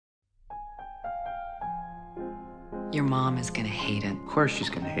Your mom is gonna hate it. Of course she's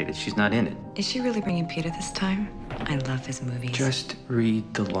gonna hate it. She's not in it. Is she really bringing Peter this time? I love his movies. Just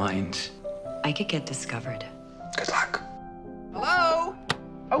read the lines. I could get discovered. Good luck. Hello?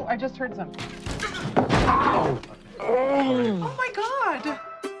 Oh, I just heard something. Oh. Oh my God.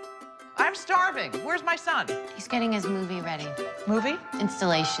 I'm starving. Where's my son? He's getting his movie ready. Movie?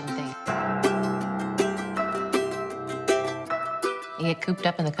 Installation thing. You get cooped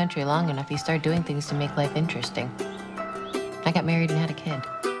up in the country long enough, you start doing things to make life interesting. I got married and had a kid.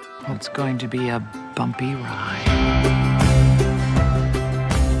 It's going to be a bumpy ride.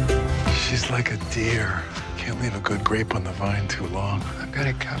 She's like a deer. Can't leave a good grape on the vine too long. I've got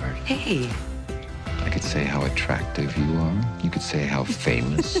it covered. Hey, I could say how attractive you are. You could say how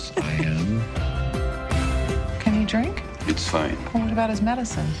famous I am. Can he drink? It's fine. Well, what about his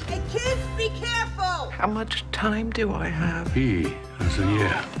medicine? Hey, kids, be careful! How much time do I have? He is a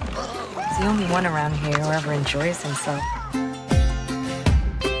yeah. he's the only one around here who ever enjoys himself.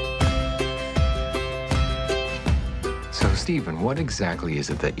 So, Stephen, what exactly is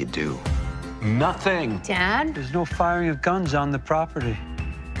it that you do? Nothing. Dad? There's no firing of guns on the property.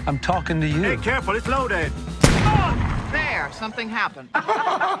 I'm talking to you. Hey, careful, it's loaded. There, something happened.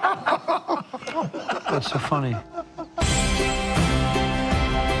 What's so funny?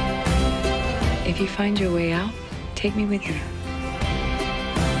 If you find your way out, take me with you.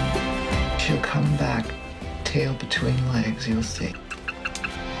 She'll come back, tail between legs, you'll see.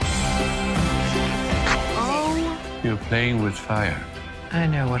 You're playing with fire. I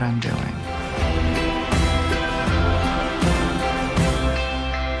know what I'm doing.